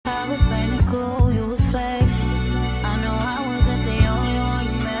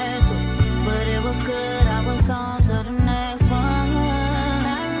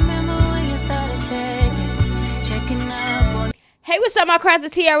What's up, my crafty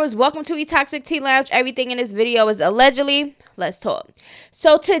tiaras? Welcome to Toxic Tea Lounge. Everything in this video is allegedly. Let's talk.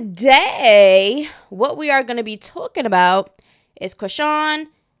 So today, what we are going to be talking about is Chrisean,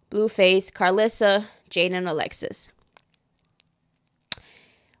 Blueface, Karlissa, Jaidyn Alexis.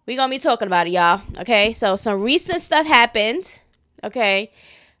 We're going to be talking about it, y'all. Okay, so some recent stuff happened. Okay,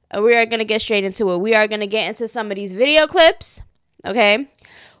 we are going to get straight into it. We are going to get into some of these video clips. Okay,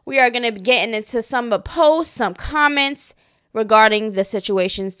 we are going to be getting into some of the posts, some comments regarding the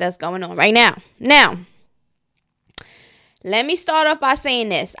situations that's going on right now. Now, let me start off by saying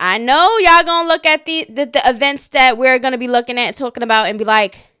this. I know y'all gonna look at the events that we're gonna be looking at, talking about, and be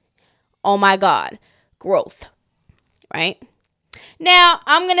like, oh my God, growth, right? Now,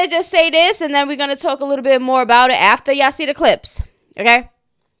 I'm gonna just say this, and then we're gonna talk a little bit more about it after y'all see the clips, okay?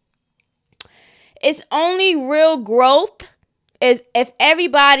 It's only real growth is if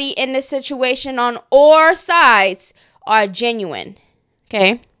everybody in the situation on all sides are genuine,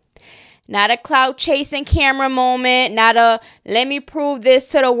 okay? Not a clout chasing camera moment, not a let me prove this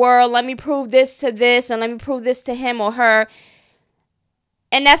to the world, let me prove this to this, and let me prove this to him or her.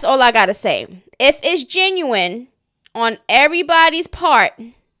 And that's all I gotta say. If it's genuine on everybody's part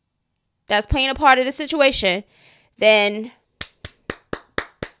that's playing a part of the situation, then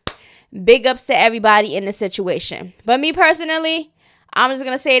big ups to everybody in the situation. But me personally, I'm just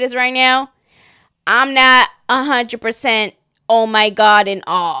gonna say this right now. I'm not 100% oh my God in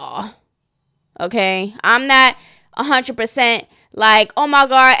awe. Okay? I'm not 100% like, oh my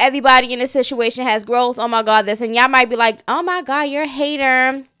God, everybody in this situation has growth. Oh my God, this. And y'all might be like, oh my God, you're a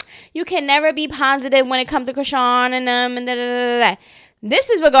hater. You can never be positive when it comes to Chrisean and them and da da da da.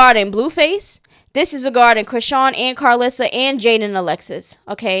 This is regarding Blueface. This is regarding Chrisean and Karlissa and Jaidyn Alexis,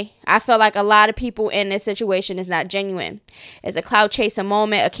 okay? I feel like a lot of people in this situation is not genuine. It's a clout chaser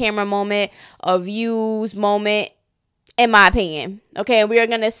moment, a camera moment, a views moment, in my opinion. Okay, we are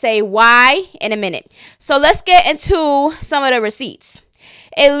going to say why in a minute. So let's get into some of the receipts.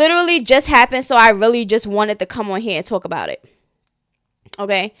 It literally just happened, so I really just wanted to come on here and talk about it.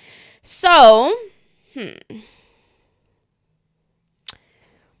 Okay, so,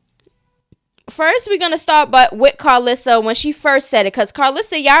 first, we're going to start with Karlissa when she first said it. Because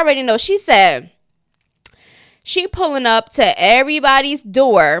Karlissa, y'all already know, she said she pulling up to everybody's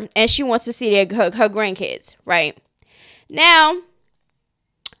door and she wants to see her grandkids, right? Now,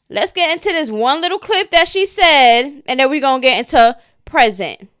 let's get into this one little clip that she said. And then we're going to get into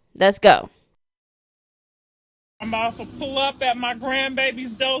present. Let's go. I'm about to pull up at my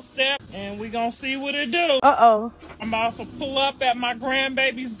grandbaby's doorstep, and we gonna see what it do. Uh-oh. I'm about to pull up at my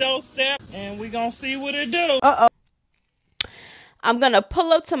grandbaby's doorstep, and we gonna see what it do. Uh-oh. I'm gonna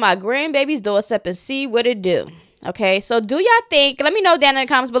pull up to my grandbaby's doorstep and see what it do. Okay, so do y'all think, let me know down in the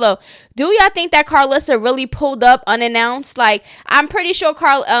comments below, do y'all think that Karlissa really pulled up unannounced? Like, I'm pretty sure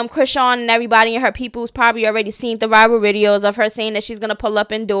Chrisean and everybody and her people's probably already seen the viral videos of her saying that she's gonna pull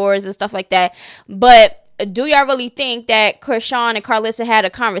up indoors and stuff like that. But do y'all really think that Chrisean and Karlissa had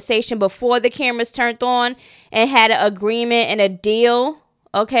a conversation before the cameras turned on and had an agreement and a deal?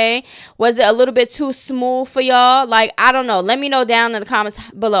 Okay, was it a little bit too smooth for y'all? Like, I don't know. Let me know down in the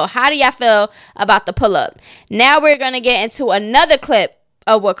comments below. How do y'all feel about the pull up? Now we're gonna get into another clip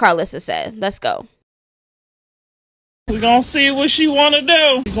of what Karlissa said. Let's go. We gonna see what she wanna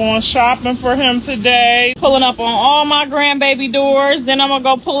do. We're going shopping for him today. Pulling up on all my grandbaby doors. Then I'm gonna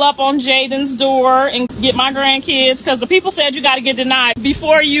go pull up on Jaidyn's door and get my grandkids. Because the people said you gotta get denied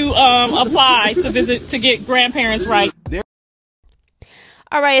before you apply to get grandparents right.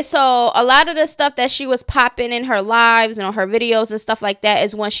 All right, so a lot of the stuff that she was popping in her lives and on her videos and stuff like that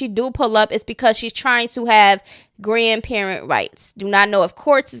is when she do pull up, it's because she's trying to have grandparent rights. Do not know if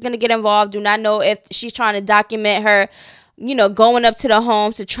courts is going to get involved. Do not know if she's trying to document her, you know, going up to the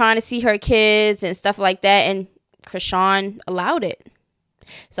homes to trying to see her kids and stuff like that. And Chrisean allowed it.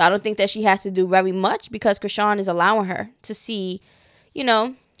 So I don't think that she has to do very much because Chrisean is allowing her to see, you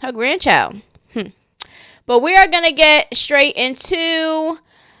know, her grandchild. But we are going to get straight into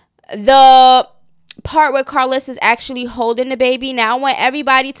the part where Karlissa is actually holding the baby. Now, I want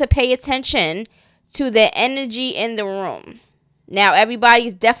everybody to pay attention to the energy in the room. Now,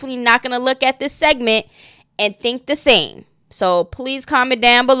 everybody's definitely not going to look at this segment and think the same. So, please comment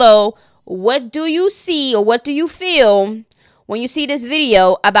down below. What do you see or what do you feel when you see this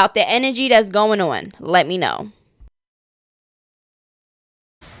video about the energy that's going on? Let me know.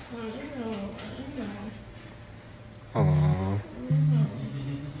 Aww.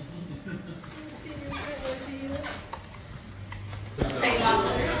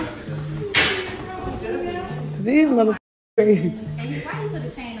 These motherfuckers crazy. And you probably put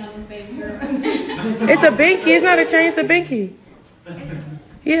a chain on this baby girl. It's a binky. It's not a chain. It's a binky.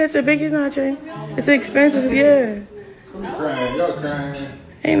 Yeah, it's a biggest not chain. It's expensive, yeah. Crying, y'all crying.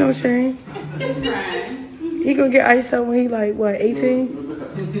 Ain't no chain. He gonna get iced out when he like, what,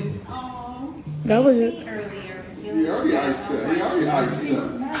 18? That was it. He already iced up.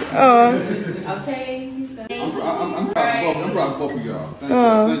 Okay. I'm proud of both of y'all.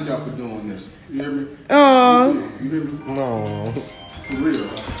 Thank y'all for doing this. You hear me? You hear me? No. For real.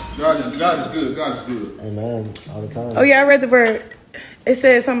 God is good. God is good. Amen. All the time. Oh yeah, I read the word. It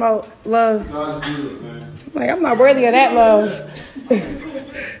said something about love. God is good, man. Like, I'm not worthy of that love.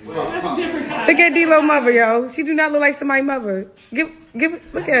 Look at D-Lo mother, yo. She do not look like somebody's mother.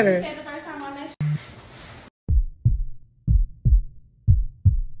 Look at her.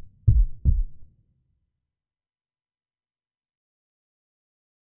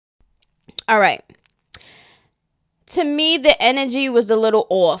 All right. To me, the energy was a little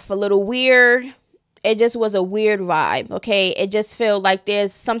off, a little weird. It just was a weird vibe, okay? It just felt like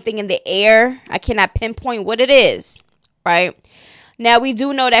there's something in the air. I cannot pinpoint what it is, right? Now, we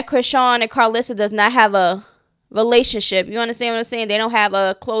do know that chrisean and Karlissa does not have a relationship. You understand what I'm saying? They don't have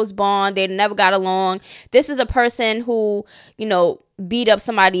a close bond. They never got along. This is a person who, you know, beat up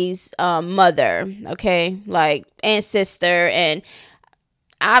somebody's mother, okay? Like, and sister, and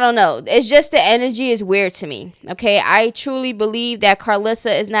I don't know. It's just the energy is weird to me. Okay. I truly believe that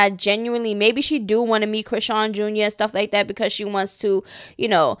Karlissa is not genuinely, maybe she do want to meet chrisean Jr. and stuff like that because she wants to, you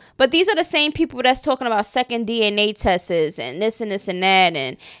know, but these are the same people that's talking about second DNA tests and this and that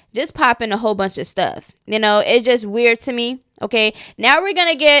and just popping a whole bunch of stuff. You know, it's just weird to me. Okay. Now we're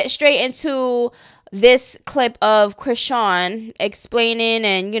going to get straight into this clip of chrisean explaining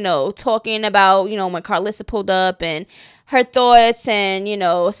and, you know, talking about, you know, when Karlissa pulled up and her thoughts and, you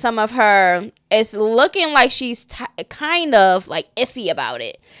know, some of her, it's looking like she's kind of like iffy about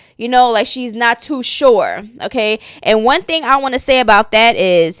it, you know, like she's not too sure. Okay. And one thing I want to say about that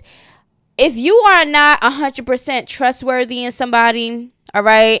is if you are not 100% trustworthy in somebody, all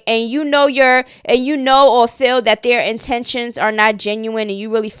right, and you know or feel that their intentions are not genuine and you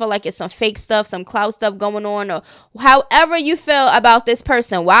really feel like it's some fake stuff, some clout stuff going on, or however you feel about this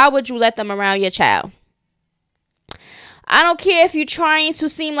person, why would you let them around your child? I don't care if you're trying to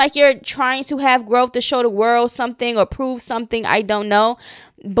seem like you're trying to have growth to show the world something or prove something. I don't know.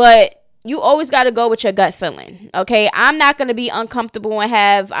 But you always got to go with your gut feeling. Okay. I'm not going to be uncomfortable and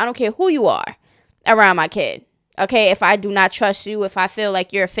I don't care who you are around my kid. Okay, if I do not trust you, if I feel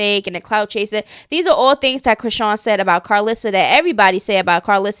like you're fake and a clout chaser. These are all things that chrisean said about Karlissa, that everybody say about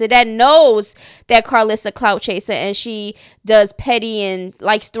Karlissa, that knows that Karlissa clout chaser and she does petty and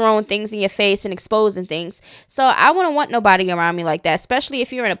likes throwing things in your face and exposing things. So I wouldn't want nobody around me like that, especially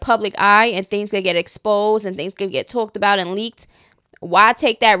if you're in a public eye and things could get exposed and things could get talked about and leaked. Why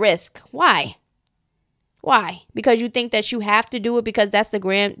take that risk? Why? Because you think that you have to do it because that's the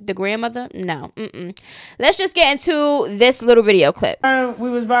grandmother? No. Let's just get into this little video clip. We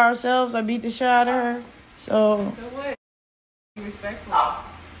was by ourselves. I beat the shit out of her. So what? You respectful.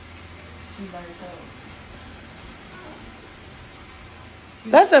 She's by herself.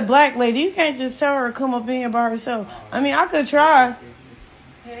 That's a black lady. You can't just tell her to come up in here by herself. I mean, I could try.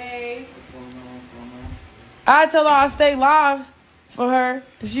 Hey. I tell her I'll stay live for her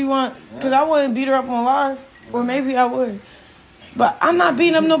if she want, because I wouldn't beat her up on live, or maybe I would, but I'm not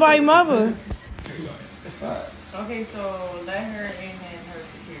beating up nobody's mother. Okay, so let her in and her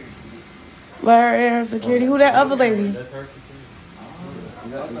security. Let her in her security. Who that other lady? That's her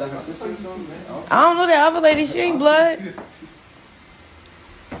security. Is that her sister or something? I don't know that other lady. She ain't blood.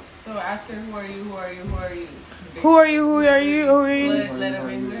 So ask her, who are you? Who are you? Who are you? Who are you? Who are you? Who are you? Let her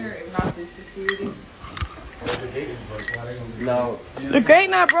in with her. If not, the security. No. The gate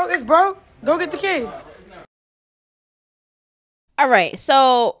not broke. It's broke. Go get the kid. All right.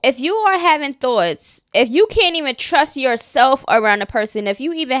 So if you are having thoughts, if you can't even trust yourself around a person, if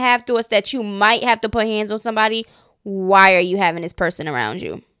you even have thoughts that you might have to put hands on somebody, why are you having this person around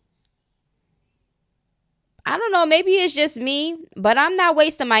you? I don't know. Maybe it's just me, but I'm not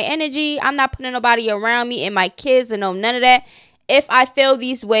wasting my energy. I'm not putting nobody around me and my kids and none of that if I feel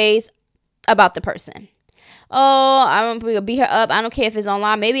these ways about the person. Oh, I'm going to beat her up. I don't care if it's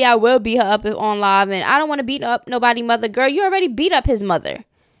online. Maybe I will beat her up if on live. And I don't want to beat up nobody's mother. Girl, you already beat up his mother.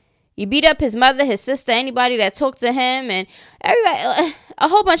 You beat up his mother, his sister, anybody that talked to him, and everybody, a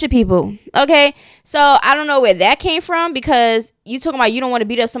whole bunch of people. Okay, so I don't know where that came from, because you talking about you don't want to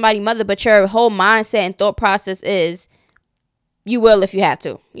beat up somebody's mother, but your whole mindset and thought process is you will if you have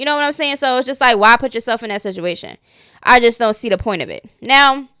to. You know what I'm saying? So it's just like, why put yourself in that situation? I just don't see the point of it.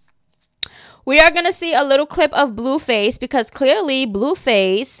 Now, we are going to see a little clip of Blueface, because clearly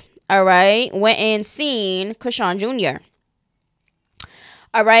Blueface, all right, went and seen chrisean Jr.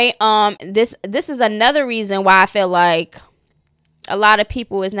 All right. This is another reason why I feel like a lot of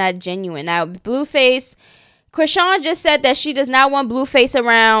people is not genuine. Now, Blueface, Chrisean just said that she does not want Blueface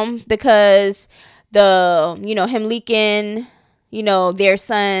around because him leaking, their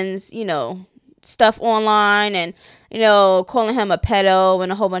son's, stuff online and, calling him a pedo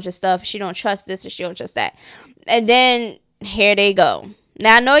and a whole bunch of stuff. She don't trust this and she don't trust that. And then here they go.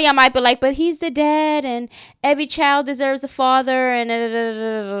 Now, I know y'all might be like, but he's the dad and every child deserves a father and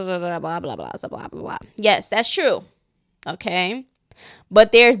blah, blah, blah, blah, blah, blah. Yes, that's true. Okay.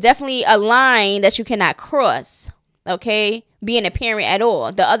 But there's definitely a line that you cannot cross. Okay. Being a parent at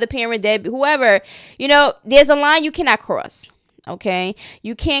all. The other parent, whoever, there's a line you cannot cross. Okay.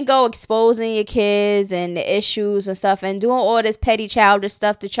 You can't go exposing your kids and the issues and stuff and doing all this petty childish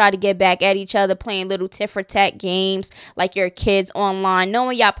stuff to try to get back at each other, playing little tit for tat games like your kids online,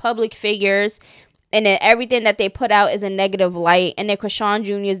 knowing y'all public figures and then everything that they put out is a negative light. And then Chrisean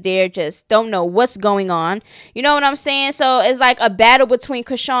Jr. is there, just don't know what's going on. You know what I'm saying? So it's like a battle between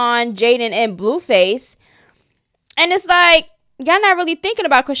Chrisean, Jaidyn, and Blueface. And it's like, y'all not really thinking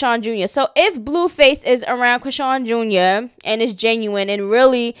about Chrisean Jr. So if Blueface is around Chrisean Jr. and is genuine and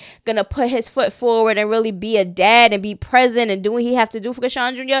really gonna put his foot forward and really be a dad and be present and do what he have to do for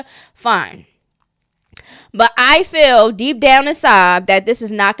Chrisean Jr., fine. But I feel deep down inside that this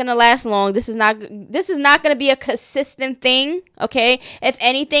is not gonna last long. This is not gonna be a consistent thing. Okay, if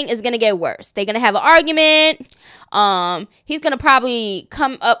anything, it's gonna get worse. They're gonna have an argument. He's gonna probably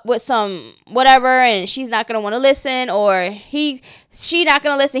come up with some whatever, and she's not gonna want to listen, or she not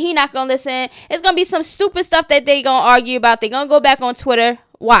gonna listen. He not gonna listen. It's gonna be some stupid stuff that they gonna argue about. They're gonna go back on Twitter.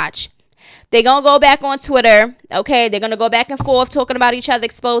 Watch. They're gonna go back on Twitter. Okay, they're gonna go back and forth talking about each other,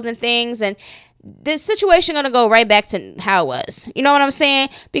 exposing things, and the situation gonna go right back to how it was. You know what I'm saying?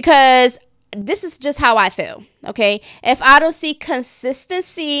 Because this is just how I feel. Okay, if I don't see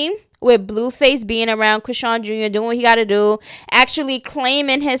consistency with Blueface being around Chrisean Jr., doing what he gotta do, actually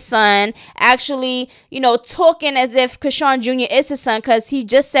claiming his son, actually, talking as if Chrisean Jr. is his son, because he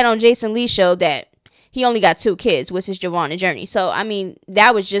just said on Jason Lee's show that he only got 2 kids, which is Jr and Journey. So, I mean,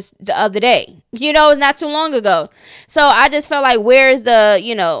 that was just the other day. It's not too long ago. So, I just felt like, where's the,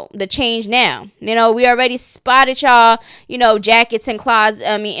 the change now? We already spotted y'all, jackets in closets,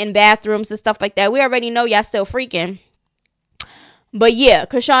 in bathrooms and stuff like that. We already know y'all still freaking. But, yeah,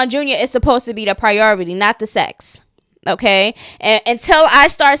 Chrisean Jr. is supposed to be the priority, not the sex. Okay? And until I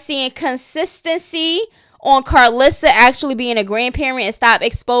start seeing consistency on Karlissa actually being a grandparent and stop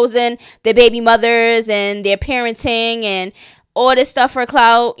exposing the baby mothers and their parenting and all this stuff for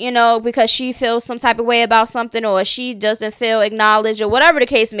clout, because she feels some type of way about something, or she doesn't feel acknowledged, or whatever the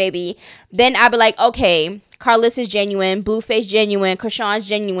case may be, then I'd be like, okay, Karlissa's genuine, Blueface genuine, Chrisean's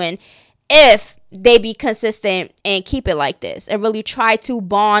genuine, if they be consistent and keep it like this and really try to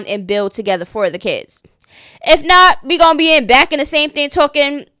bond and build together for the kids. If not, we gonna be back in the same thing,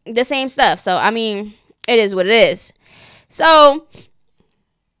 talking the same stuff. So, I mean, it is what it is. So,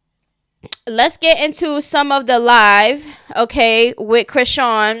 let's get into some of the live, okay, with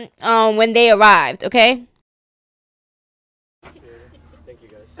Chrisean when they arrived, okay? Thank you,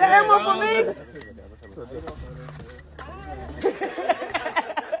 guys. The ammo for me?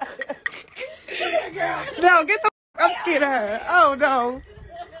 No, get the I'm scared of her. Oh, no.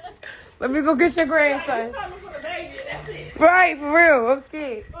 Let me go get your grandson. Right, for real. I'm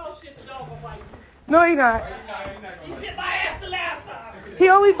scared. No, he not. He bit my ass the last time. He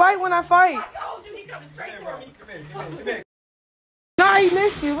only bite when I fight. I told you he coming straight for me. Come here. Nah, he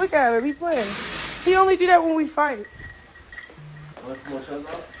missed you. Look at him. He playing. He only do that when we fight.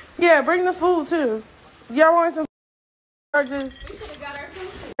 Yeah, bring the food too. Y'all want some or just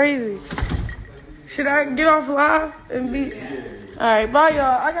crazy? Should I get off live and be? All right, bye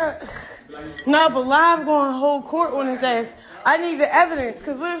y'all. I got no, but live going whole court on his ass. I need the evidence,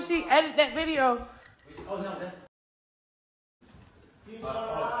 because what if she edit that video? Oh no, that's.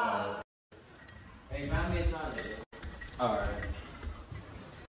 Hey, man, it's not there. All right.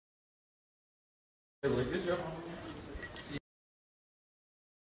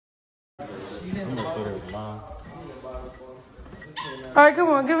 All right, come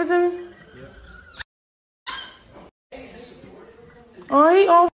on, give it to me. Oh, he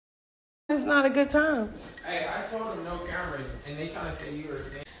all. It's not a good time. Hey, I told him no cameras, and they trying to say you were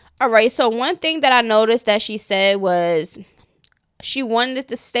saying. All right, so one thing that I noticed that she said was she wanted it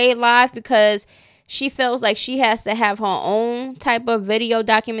to stay live because she feels like she has to have her own type of video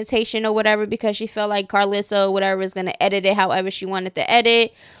documentation or whatever, because she felt like Karlissa or whatever is going to edit it however she wanted to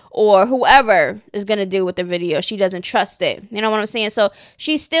edit, or whoever is going to do with the video. She doesn't trust it. You know what I'm saying? So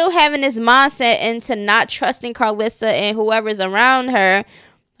she's still having this mindset into not trusting Karlissa and whoever's around her.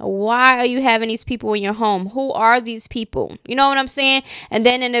 Why are you having these people in your home? Who are these people? You know what I'm saying? And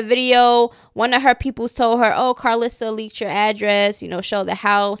then in the video, one of her people told her, oh, Karlissa leaked your address, you know, show the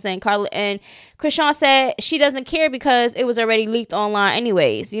house. And Chrisean said she doesn't care because it was already leaked online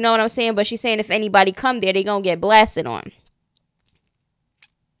anyways. You know what I'm saying? But she's saying if anybody come there, they gonna get blasted on.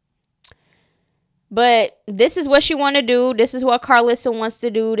 But this is what she want to do. This is what Karlissa wants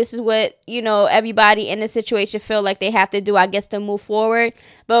to do. This is what, you know, everybody in the situation feel like they have to do, I guess, to move forward.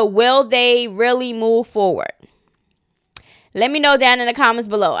 But will they really move forward? Let me know down in the comments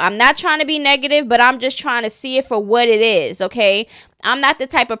below. I'm not trying to be negative, but I'm just trying to see it for what it is, okay? I'm not the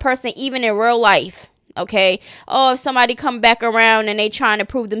type of person, even in real life, okay? Oh, if somebody come back around and they trying to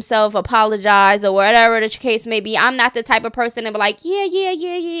prove themselves, apologize, or whatever the case may be, I'm not the type of person to be like,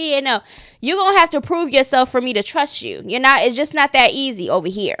 yeah. No, you're going to have to prove yourself for me to trust you. You're not, it's just not that easy over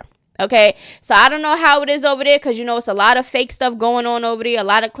here. Okay, so I don't know how it is over there, because, you know, it's a lot of fake stuff going on over there, a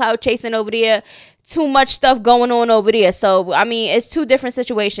lot of cloud chasing over there, too much stuff going on over there. So, I mean, it's two different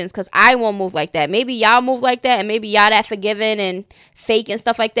situations, because I won't move like that. Maybe y'all move like that, and maybe y'all that forgiving and fake and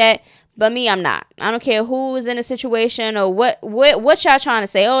stuff like that. But me, I'm not. I don't care who is in a situation or what y'all trying to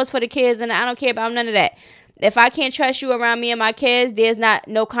say. Oh, it's for the kids, and I don't care about none of that. If I can't trust you around me and my kids, there's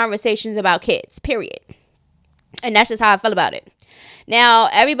no conversations about kids, period. And that's just how I feel about it. Now,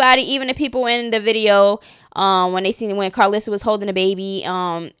 everybody, even the people in the video, when Karlissa was holding the baby,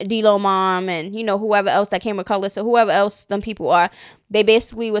 D-Lo mom, and, you know, whoever else that came with Karlissa, whoever else them people are, they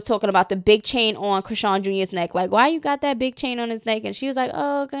basically were talking about the big chain on chrisean Jr.'s neck. Like, why you got that big chain on his neck? And she was like,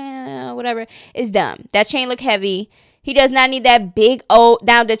 oh, okay, whatever. It's dumb. That chain look heavy. He does not need that big old.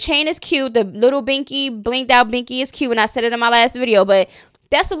 Now, the chain is cute. The little binky, blinked out binky is cute. And I said it in my last video, but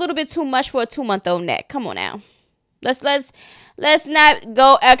that's a little bit too much for a 2-month-old neck. Come on now. Let's not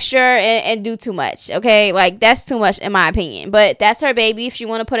go extra and do too much, okay? Like, that's too much in my opinion. But that's her baby. If she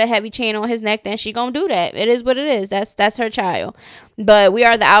want to put a heavy chain on his neck, then she gonna do that. It is what it is. That's her child. But we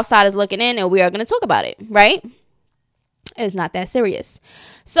are the outsiders looking in, and we are gonna talk about it, right? It's not that serious.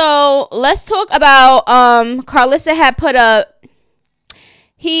 So let's talk about Karlissa had put up,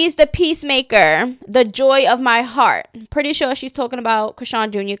 he's the peacemaker, the joy of my heart. Pretty sure she's talking about chrisean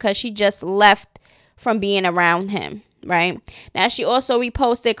Jr. because she just left from being around him, right? Now, she also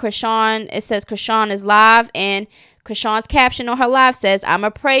reposted chrisean. It says chrisean is live, and chrisean's caption on her live says,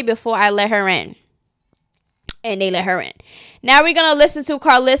 I'ma pray before I let her in. And they let her in. Now we're gonna listen to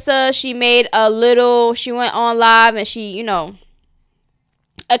Karlissa. She went on live, and she, you know,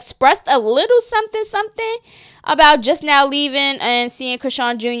 expressed a little something about just now leaving and seeing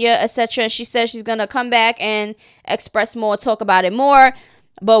chrisean Jr., etc. She says she's gonna come back and express more, talk about it more,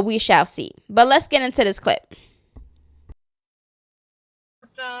 but we shall see. But let's get into this clip.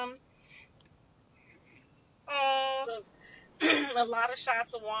 A lot of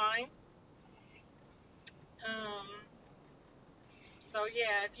shots of wine. So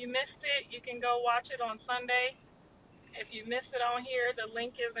yeah, if you missed it, you can go watch it on Sunday. If you missed it on here, the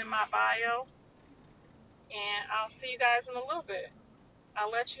link is in my bio. And I'll see you guys in a little bit. I'll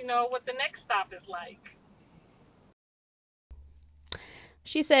let you know what the next stop is like.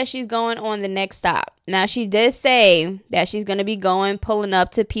 She says she's going on the next stop. Now, she did say that she's going to be pulling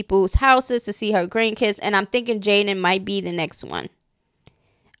up to people's houses to see her grandkids. And I'm thinking Jaidyn might be the next one.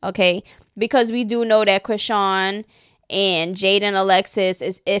 Okay? Because we do know that chrisean and Jaidyn Alexis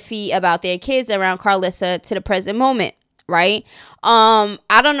is iffy about their kids around Karlissa to the present moment. Right?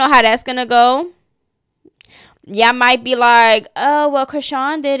 I don't know how that's going to go. Y'all might be like, oh, well,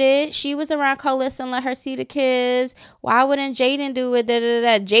 chrisean did it. She was around Karlissa and let her see the kids. Why wouldn't Jaidyn do it?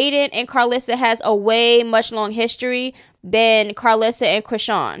 Jaidyn and Karlissa has a way much long history than Karlissa and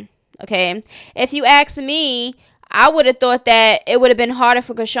chrisean. Okay? If you ask me, I would have thought that it would have been harder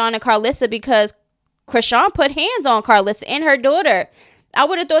for chrisean and Karlissa because chrisean put hands on Karlissa and her daughter. I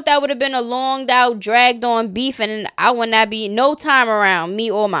would have thought that would have been a longed out, dragged on beef, and I would not be no time around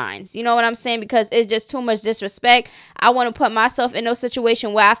me or mine. You know what I'm saying? Because it's just too much disrespect. I want to put myself in no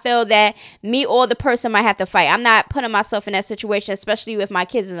situation where I feel that me or the person might have to fight. I'm not putting myself in that situation, especially if my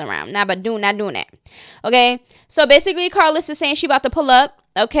kids is around. Not doing that. Okay? So basically, Karlissa is saying she about to pull up.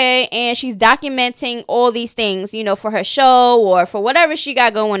 Okay? And she's documenting all these things, you know, for her show or for whatever she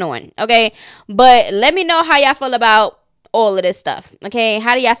got going on. Okay? But let me know how y'all feel about all of this stuff. Okay,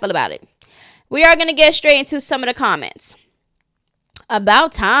 how do y'all feel about it? We are gonna get straight into some of the comments.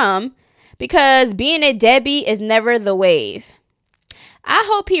 About time, because being a deadbeat is never the wave. I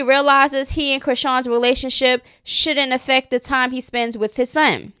hope he realizes he and Chrisean's relationship shouldn't affect the time he spends with his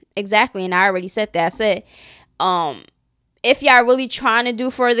son. Exactly, and I already said that. I said, if y'all really trying to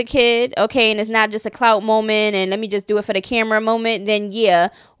do for the kid, okay, and it's not just a clout moment and let me just do it for the camera moment, then yeah,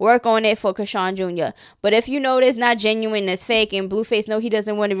 work on it for Chrisean Jr. But if you know it's not genuine, it's fake, and Blueface know he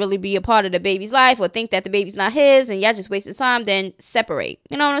doesn't want to really be a part of the baby's life or think that the baby's not his and y'all just wasting time, then separate.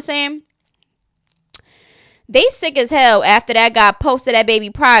 You know what I'm saying? They sick as hell after that guy posted that baby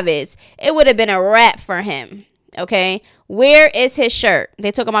privates. It would have been a wrap for him. Okay, where is his shirt?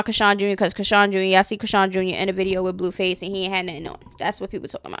 They talking about Chrisean Jr. because Chrisean Jr. Y'all see Chrisean Jr. in the video with Blueface and he ain't had nothing on. That's what people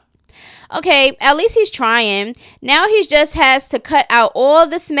talking about. Okay, at least he's trying. Now he just has to cut out all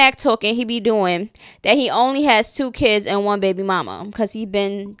the smack talking he be doing that he only has 2 kids and 1 baby mama, because he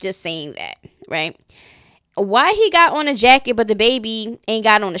been just saying that, right? Why he got on a jacket but the baby ain't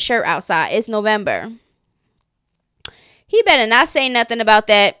got on a shirt outside? It's November. He better not say nothing about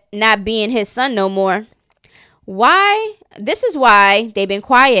that not being his son no more. Why? This is why they've been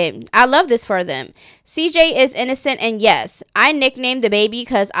quiet. I love this for them. CJ is innocent, and yes, I nicknamed the baby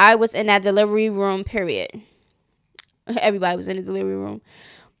because I was in that delivery room, period. Everybody was in the delivery room,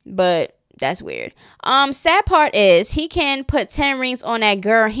 but that's weird. Sad part is he can put 10 rings on that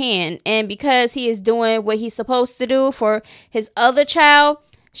girl hand, and because he is doing what he's supposed to do for his other child,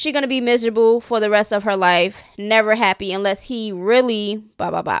 she's gonna be miserable for the rest of her life, never happy unless he really blah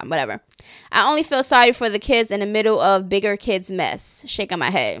blah blah, whatever. I only feel sorry for the kids in the middle of bigger kids' mess. Shaking my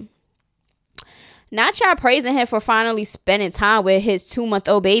head. Not y'all praising him for finally spending time with his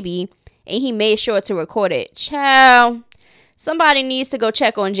 2-month-old baby, and he made sure to record it. Child, somebody needs to go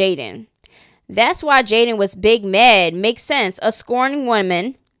check on Jaidyn. That's why Jaidyn was big mad. Makes sense. A scorning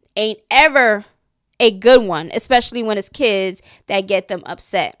woman ain't ever a good one, especially when it's kids that get them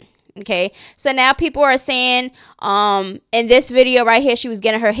upset. Okay, so now people are saying in this video right here, she was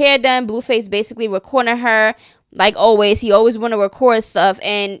getting her hair done. Blueface basically recording her like always. He always want to record stuff,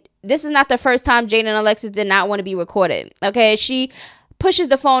 and this is not the first time Jaidyn Alexis did not want to be recorded. Okay, she pushes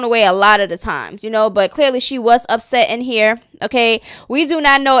the phone away a lot of the times, you know, but clearly she was upset in here. Okay, we do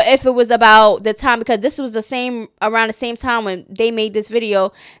not know if it was about the time, because this was around the same time when they made this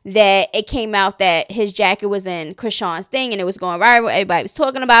video that it came out that his jacket was in Chrisean's thing and it was going viral. Everybody was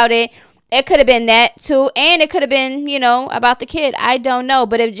talking about it. It could have been that too, and it could have been, you know, about the kid. I don't know,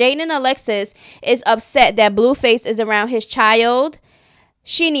 but if Jaidyn Alexis is upset that Blueface is around his child,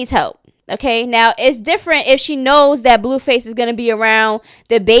 she needs help. Okay, now it's different if she knows that Blueface is going to be around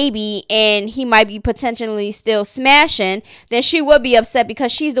the baby and he might be potentially still smashing, then she would be upset because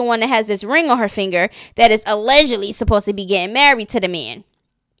she's the one that has this ring on her finger that is allegedly supposed to be getting married to the man.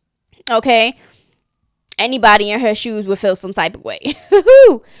 Okay, anybody in her shoes would feel some type of way.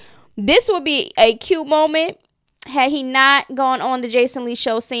 This would be a cute moment had he not gone on the Jason Lee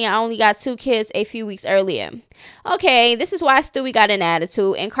show saying I only got 2 kids a few weeks earlier. Okay, this is why Stewie got an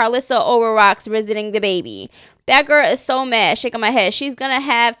attitude and Karlissa overrocks visiting the baby. That girl is so mad, shaking my head. She's gonna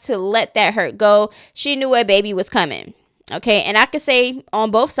have to let that hurt go. She knew a baby was coming. Okay, and I could say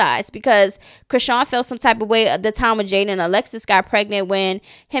on both sides, because Chrisean felt some type of way at the time when Jaidyn Alexis got pregnant when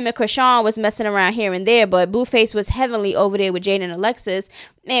him and Chrisean was messing around here and there, but Blueface was heavily over there with Jaidyn Alexis,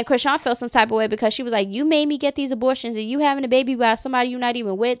 and Chrisean felt some type of way because she was like, you made me get these abortions and you having a baby by somebody you're not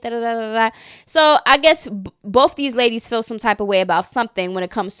even with, da da da da da. So I guess both these ladies feel some type of way about something when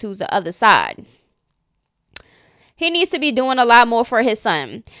it comes to the other side. He needs to be doing a lot more for his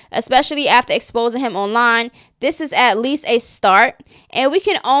son, especially after exposing him online. This is at least a start, and we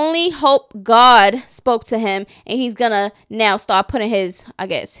can only hope God spoke to him and he's gonna now start putting his, I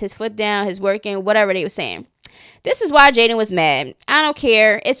guess, his foot down, his work in, whatever they were saying. This is why Jaidyn was mad. I don't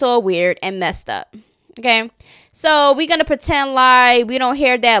care. It's all weird and messed up. Okay, so we're gonna pretend like we don't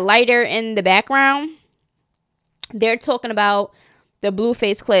hear that lighter in the background. They're talking about the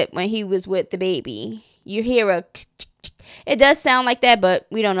Blueface clip when he was with the baby. You hear a, it does sound like that, but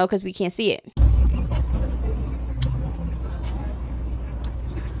we don't know because we can't see it.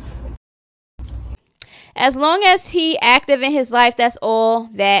 As long as he active in his life, that's all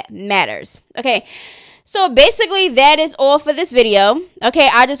that matters. Okay, so basically that is all for this video. Okay,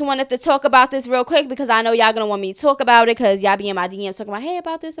 I just wanted to talk about this real quick because I know y'all gonna want me to talk about it because y'all be in my DMs talking about, hey,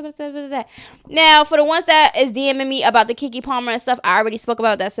 about this, about that. Now, for the ones that is DMing me about the Keke Palmer and stuff, I already spoke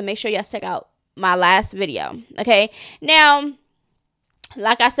about that, so make sure y'all check out my last video. Okay, now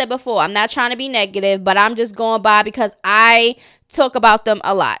like I said before, I'm not trying to be negative, but I'm just going by because I talk about them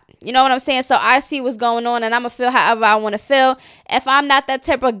a lot. You know what I'm saying? So I see what's going on, and I'm going to feel however I want to feel. If I'm not that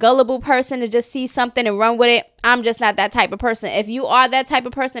type of gullible person to just see something and run with it, I'm just not that type of person. If you are that type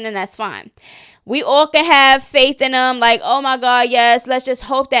of person, then that's fine. We all can have faith in them. Like, oh my God, yes. Let's just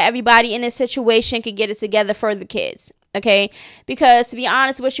hope that everybody in this situation can get it together for the kids. Okay? Because to be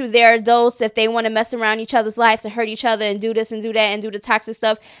honest with you, they're adults. If they want to mess around each other's lives and hurt each other and do this and do that and do the toxic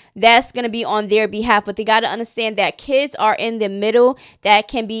stuff, that's going to be on their behalf. But they got to understand that kids are in the middle that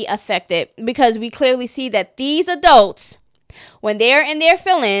can be affected. Because we clearly see that these adults, when they're in their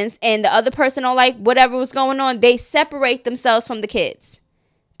feelings and the other person don't like whatever was going on, they separate themselves from the kids.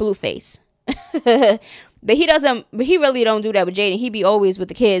 Blueface. But he really don't do that with Jaidyn. He be always with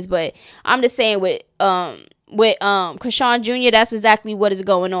the kids. But I'm just saying with chrisean Jr, that's exactly what is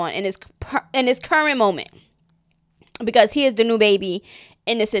going on in his current moment, because he is the new baby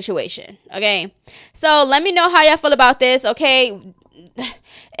in this situation. Okay, so let me know how y'all feel about this. Okay,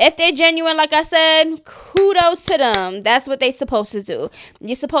 if they're genuine, like I said, kudos to them. That's what they're supposed to do.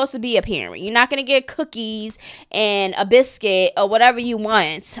 You're supposed to be a parent. You're not going to get cookies and a biscuit or whatever you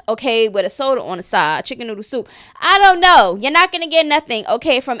want, okay, with a soda on the side, chicken noodle soup. I don't know. You're not going to get nothing,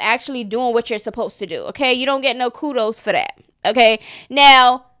 okay, from actually doing what you're supposed to do, okay? You don't get no kudos for that, okay?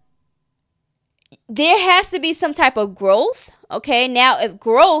 Now, there has to be some type of growth, okay? Now, if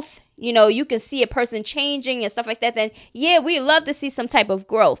growth, you know, you can see a person changing and stuff like that, then yeah, we love to see some type of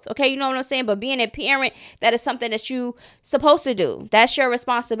growth. Okay, you know what I'm saying? But being a parent, that is something that you supposed to do. That's your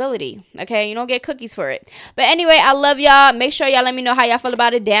responsibility. Okay, you don't get cookies for it. But anyway, I love y'all. Make sure y'all let me know how y'all feel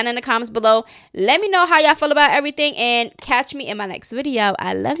about it down in the comments below. Let me know how y'all feel about everything, and catch me in my next video.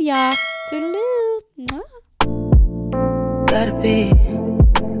 I love y'all. Toodaloo. Gotta be